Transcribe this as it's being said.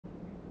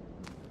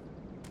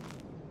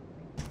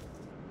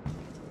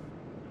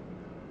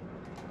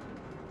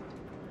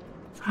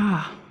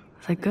Ah,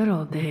 the good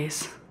old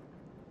days.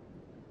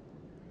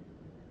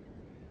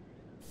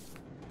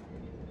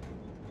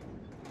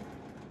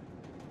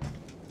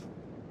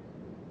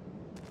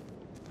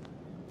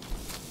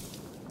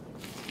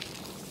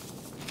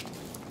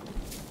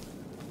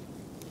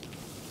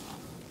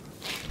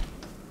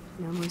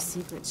 No more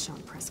secrets,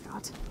 Sean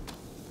Prescott.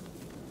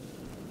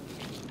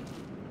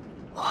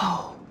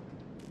 Whoa.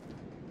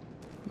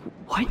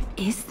 What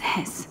is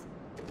this?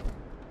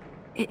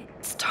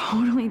 It's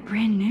totally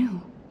brand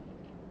new.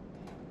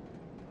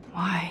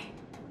 Why?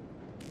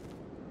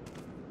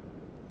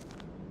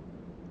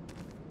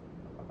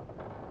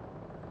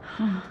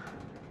 Huh.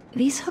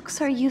 These hooks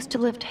are used to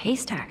lift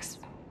haystacks.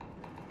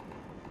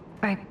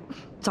 I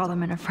saw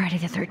them in a Friday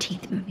the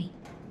 13th movie.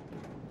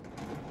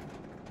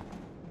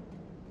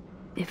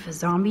 If a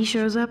zombie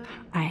shows up,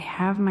 I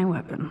have my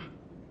weapon.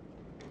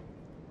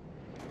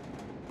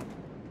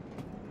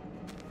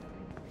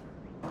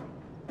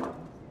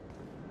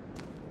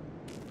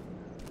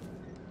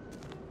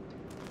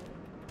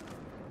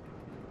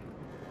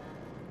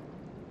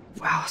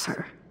 Wow,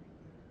 sir.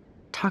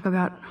 Talk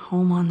about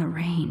home on the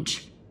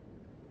range.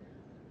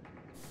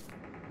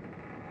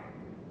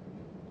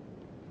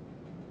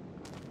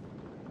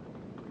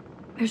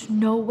 There's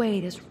no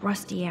way this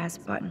rusty-ass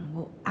button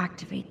will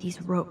activate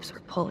these ropes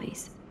or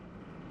pulleys.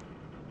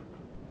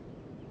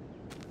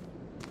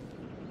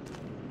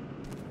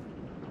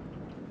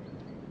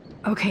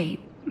 Okay,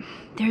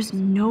 there's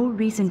no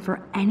reason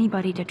for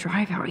anybody to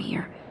drive out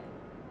here.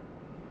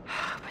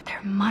 But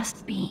there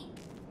must be.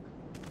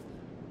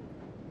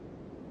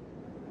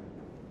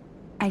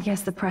 I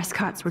guess the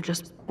Prescotts were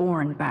just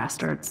born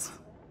bastards.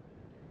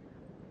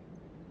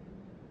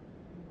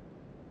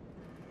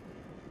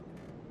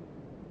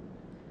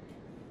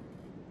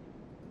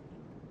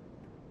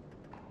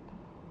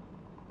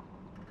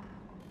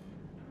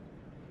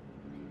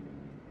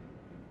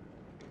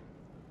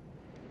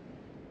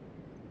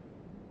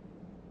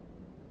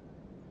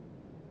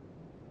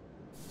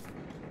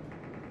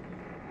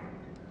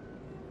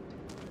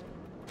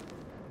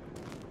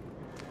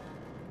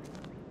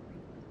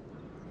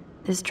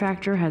 This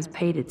tractor has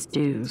paid its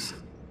dues.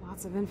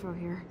 Lots of info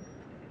here.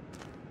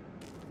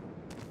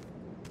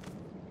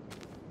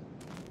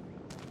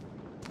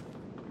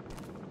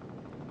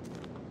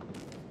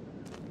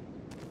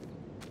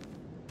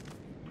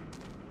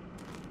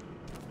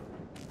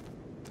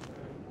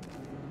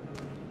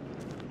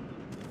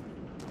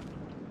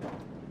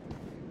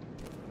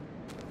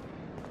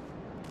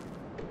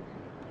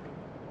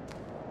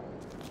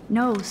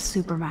 No,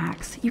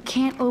 Supermax. You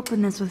can't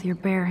open this with your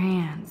bare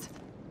hands.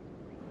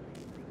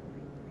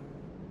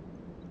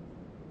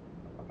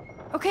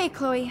 Okay,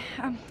 Chloe.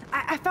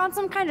 I found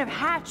some kind of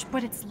hatch,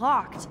 but it's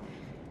locked.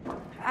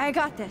 I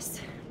got this.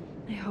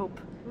 I hope.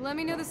 Let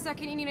me know the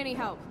second you need any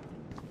help.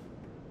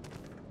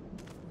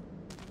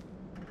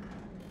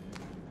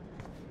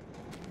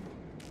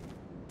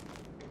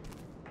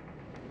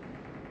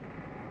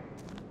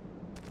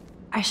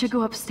 I should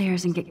go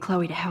upstairs and get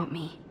Chloe to help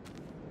me.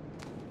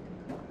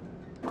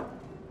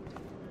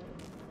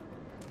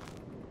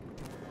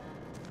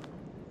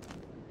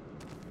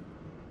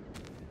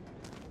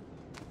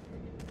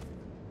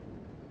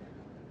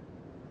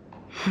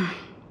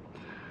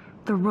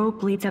 The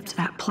rope leads up to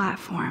that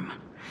platform.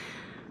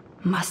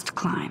 Must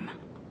climb.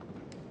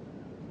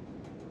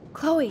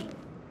 Chloe,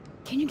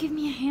 can you give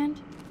me a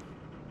hand?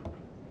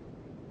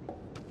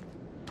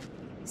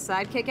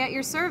 Sidekick at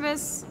your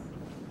service.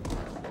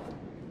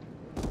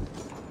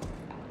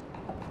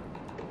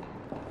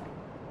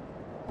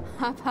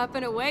 Up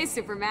and away,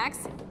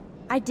 Supermax.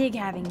 I dig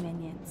having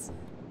minions.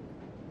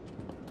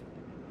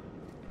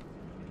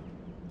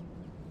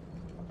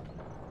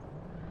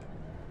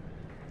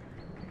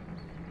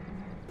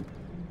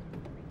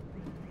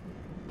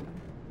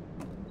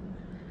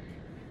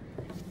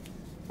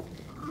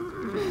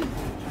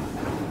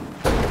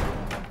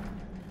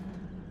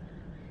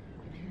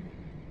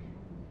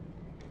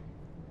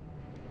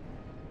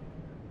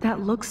 That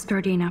looks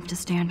sturdy enough to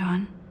stand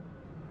on.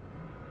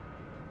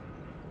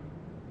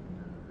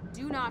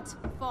 Do not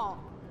fall.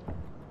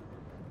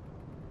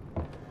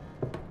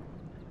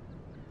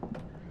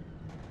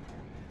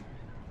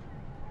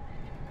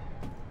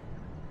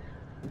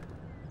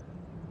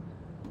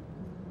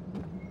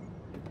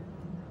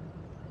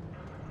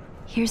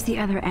 Here's the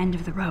other end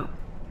of the rope.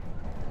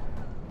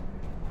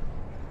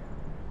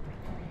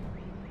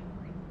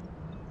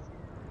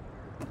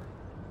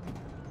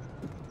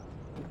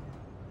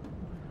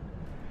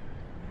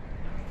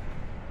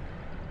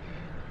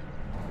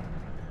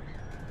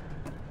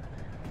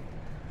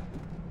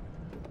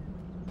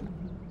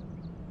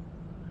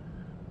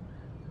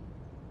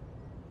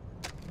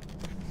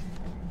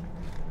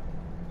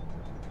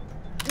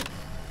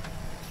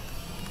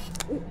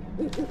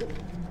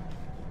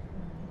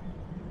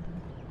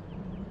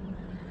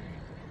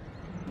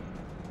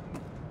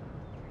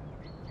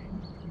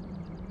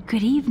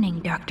 Good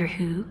evening, Doctor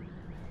Who.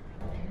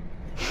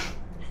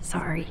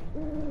 Sorry.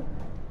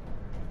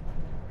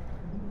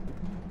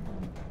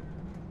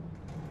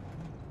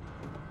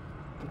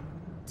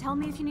 Tell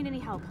me if you need any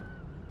help.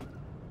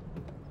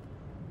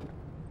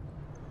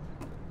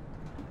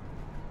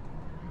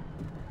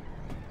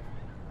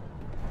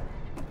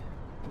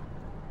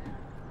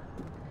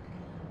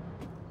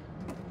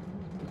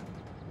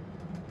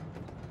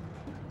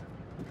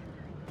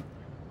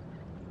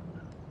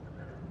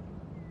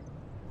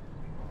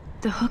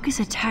 The hook is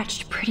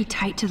attached pretty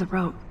tight to the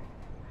rope.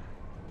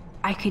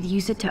 I could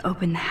use it to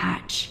open the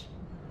hatch.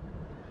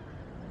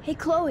 Hey,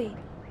 Chloe.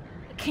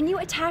 Can you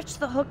attach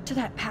the hook to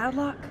that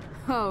padlock?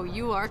 Oh,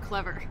 you are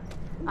clever.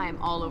 I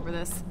am all over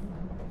this.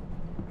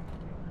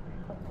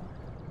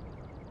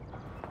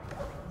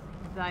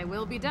 Thy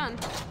will be done.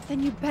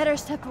 Then you better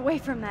step away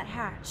from that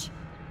hatch.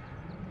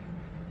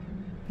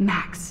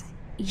 Max,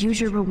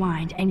 use your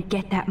rewind and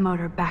get that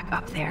motor back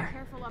up there.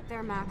 Careful up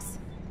there, Max.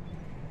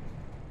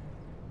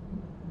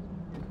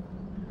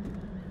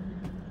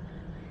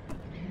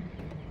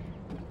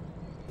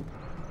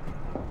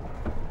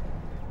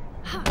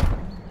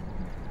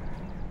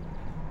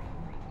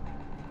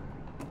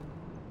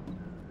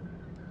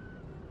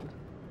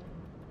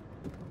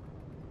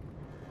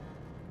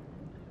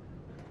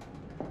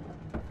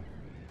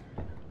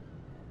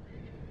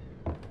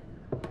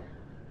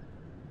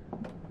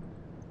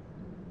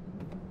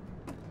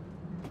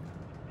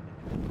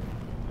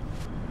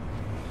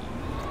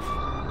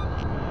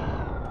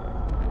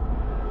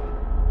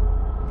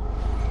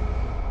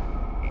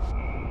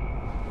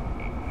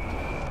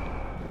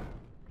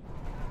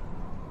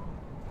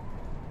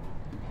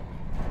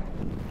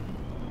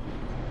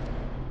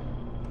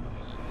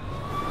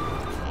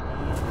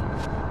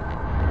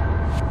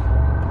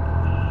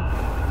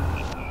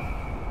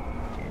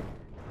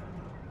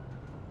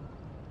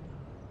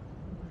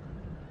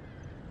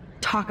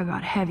 Talk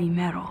about heavy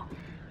metal.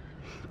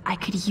 I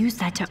could use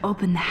that to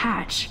open the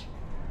hatch.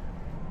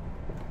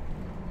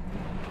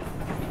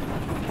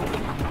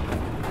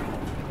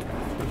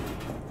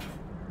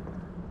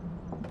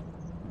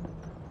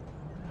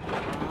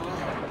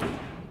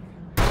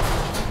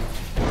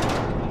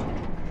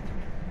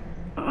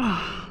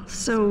 Ugh,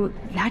 so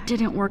that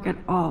didn't work at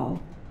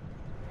all.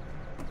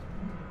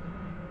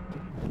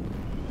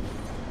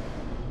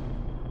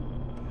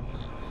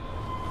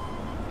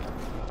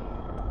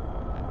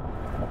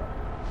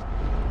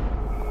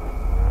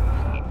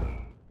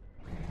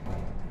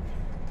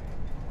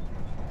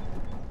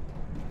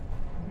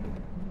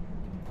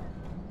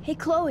 Hey,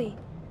 Chloe.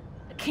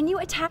 Can you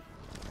attach...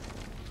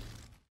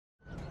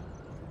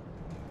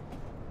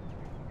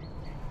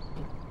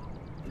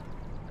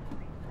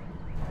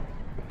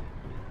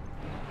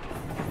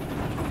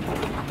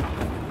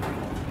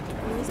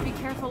 Always be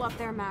careful up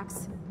there,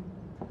 Max.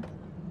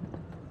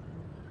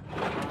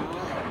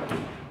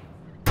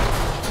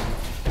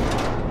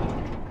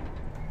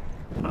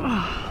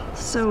 Ugh,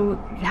 so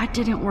that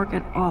didn't work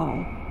at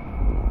all.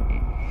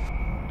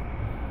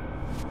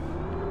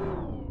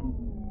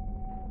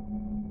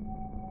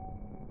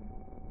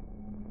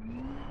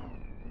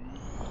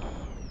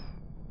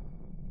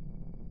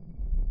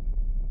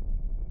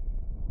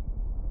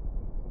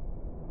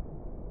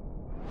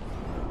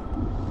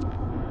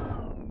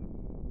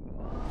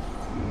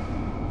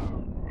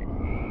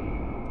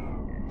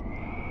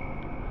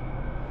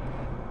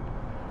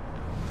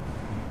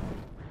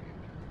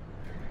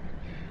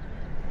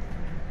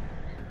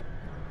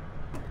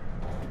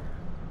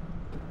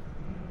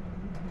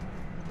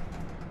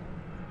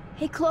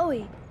 Hey,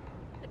 Chloe.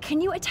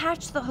 Can you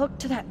attach the hook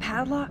to that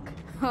padlock?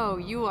 Oh,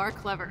 you are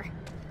clever.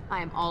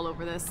 I am all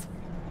over this.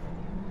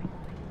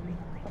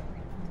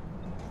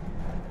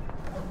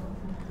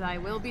 Thy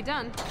will be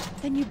done.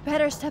 Then you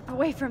better step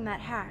away from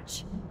that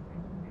hatch.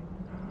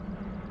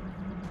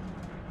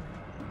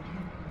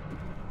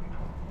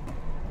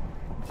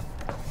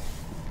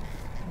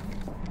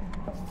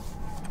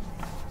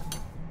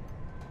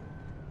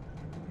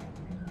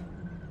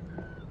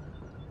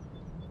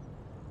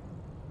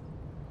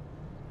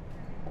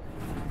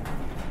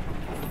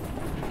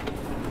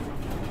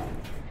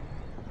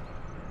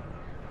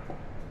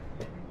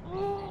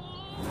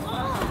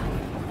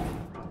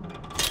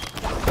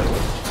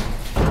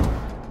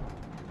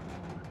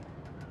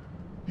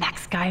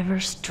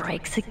 MacGyver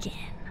strikes again.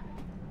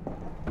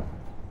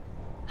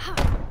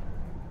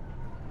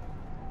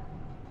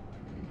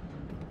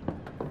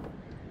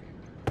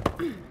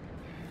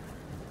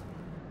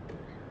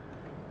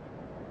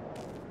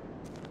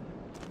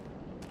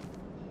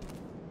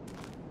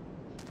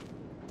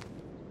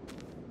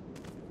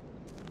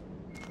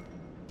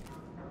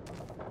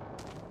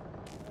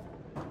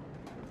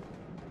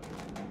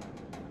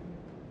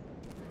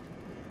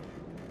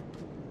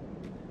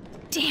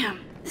 Damn,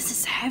 this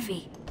is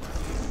heavy.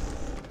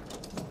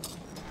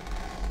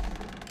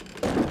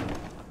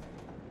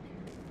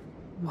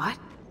 What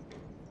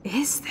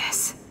is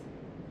this?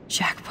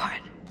 Jackpot.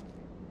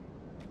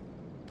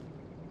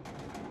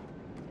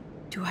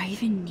 Do I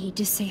even need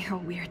to say how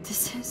weird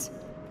this is?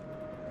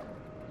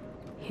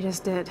 You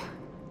just did.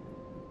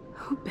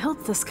 Who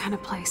built this kind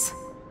of place?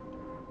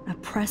 A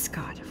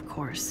Prescott, of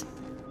course.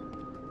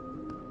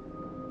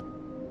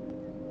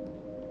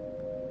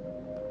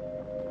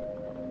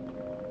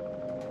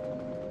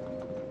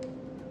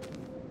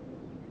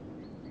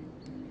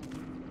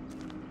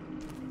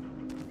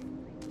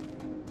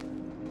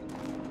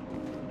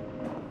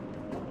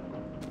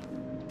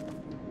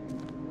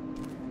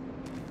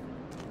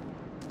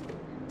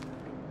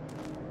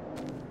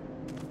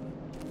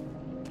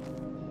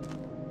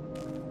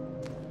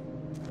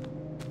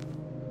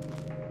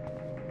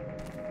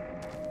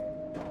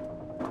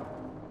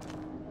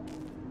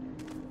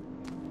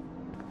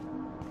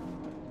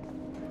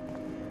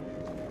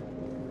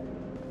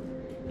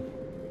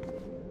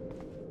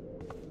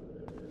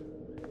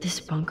 This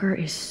bunker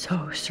is so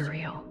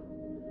surreal.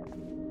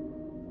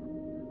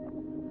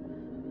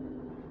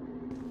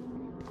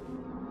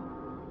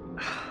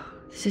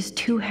 This is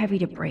too heavy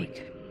to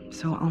break,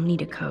 so I'll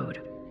need a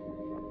code.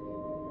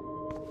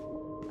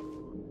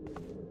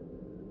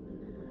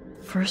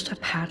 First a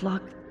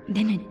padlock,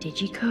 then a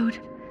digicode?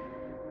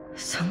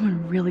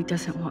 Someone really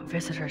doesn't want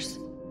visitors.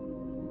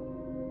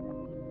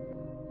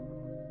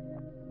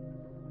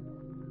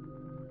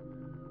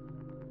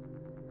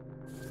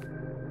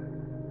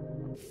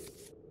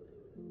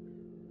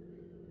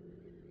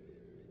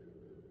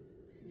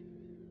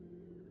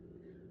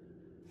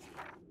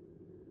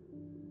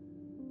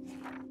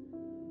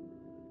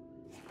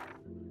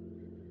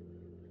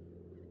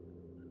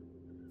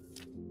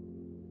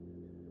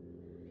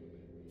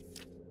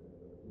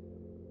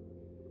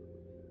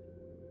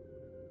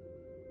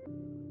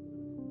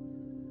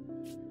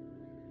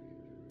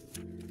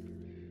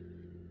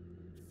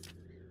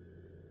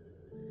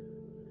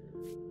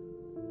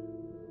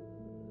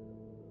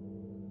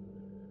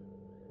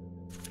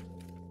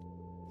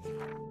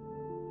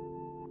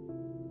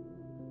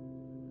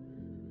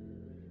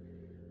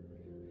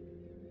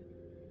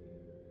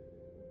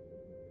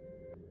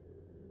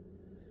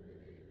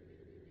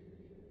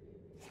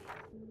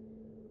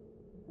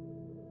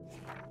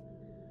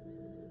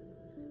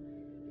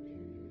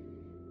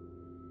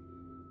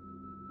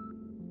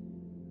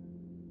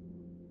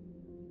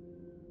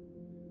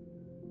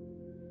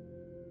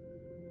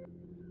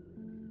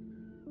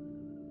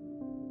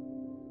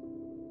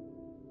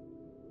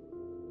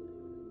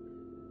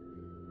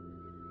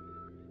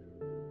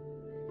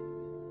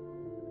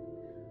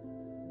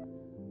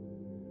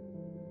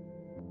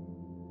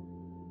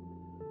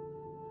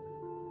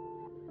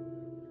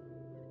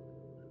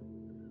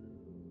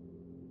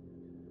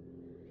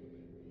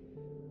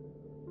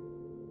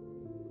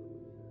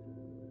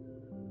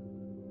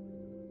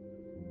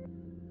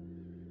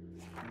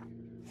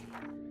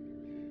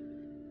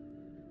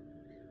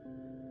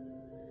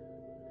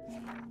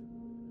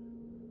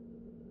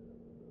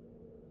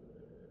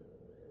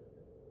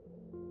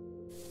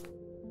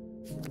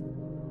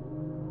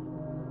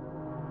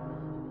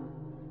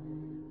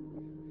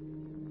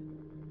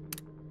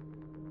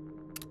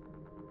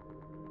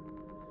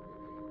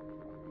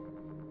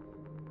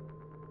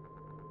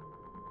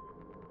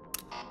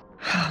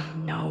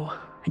 No,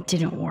 it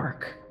didn't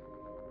work.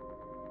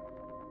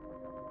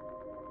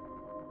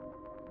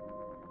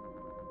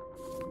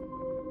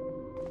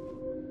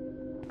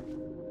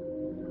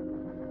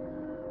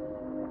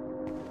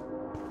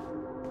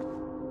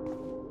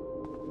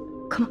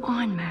 Come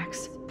on,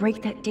 Max.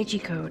 Break that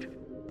digicode.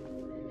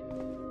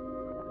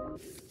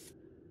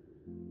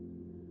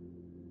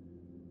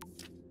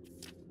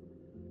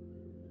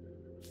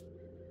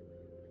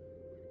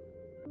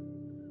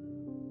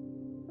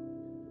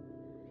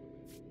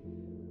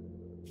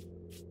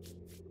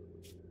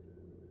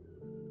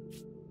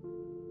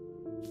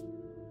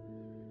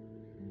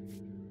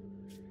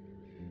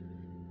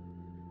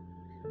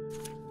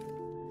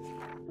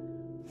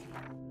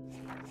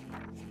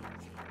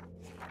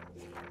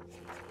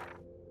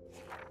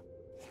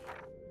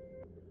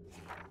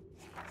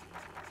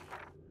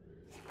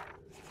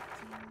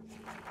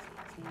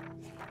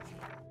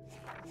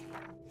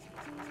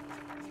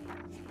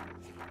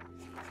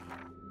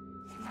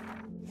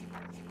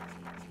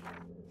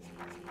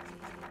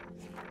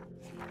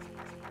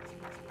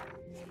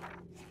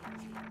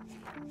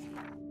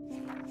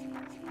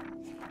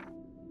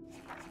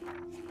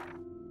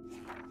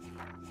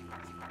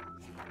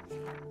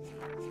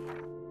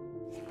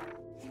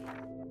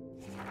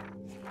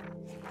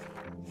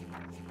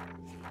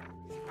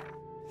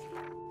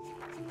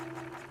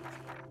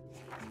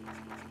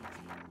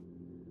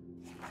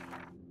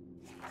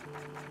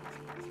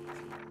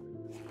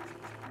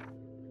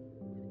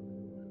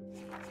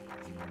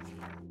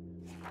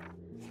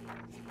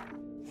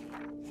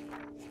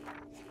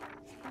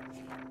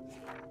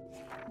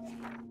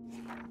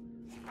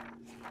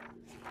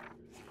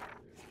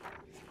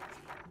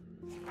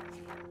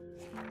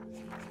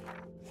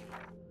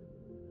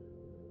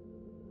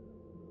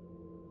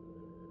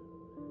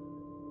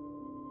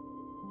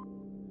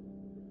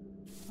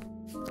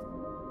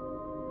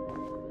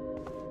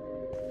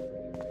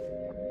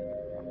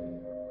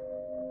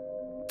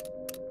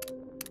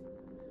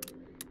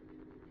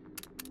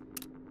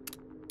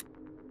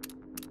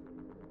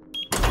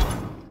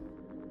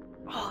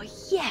 Oh,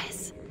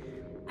 yes!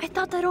 I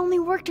thought that only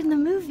worked in the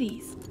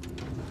movies.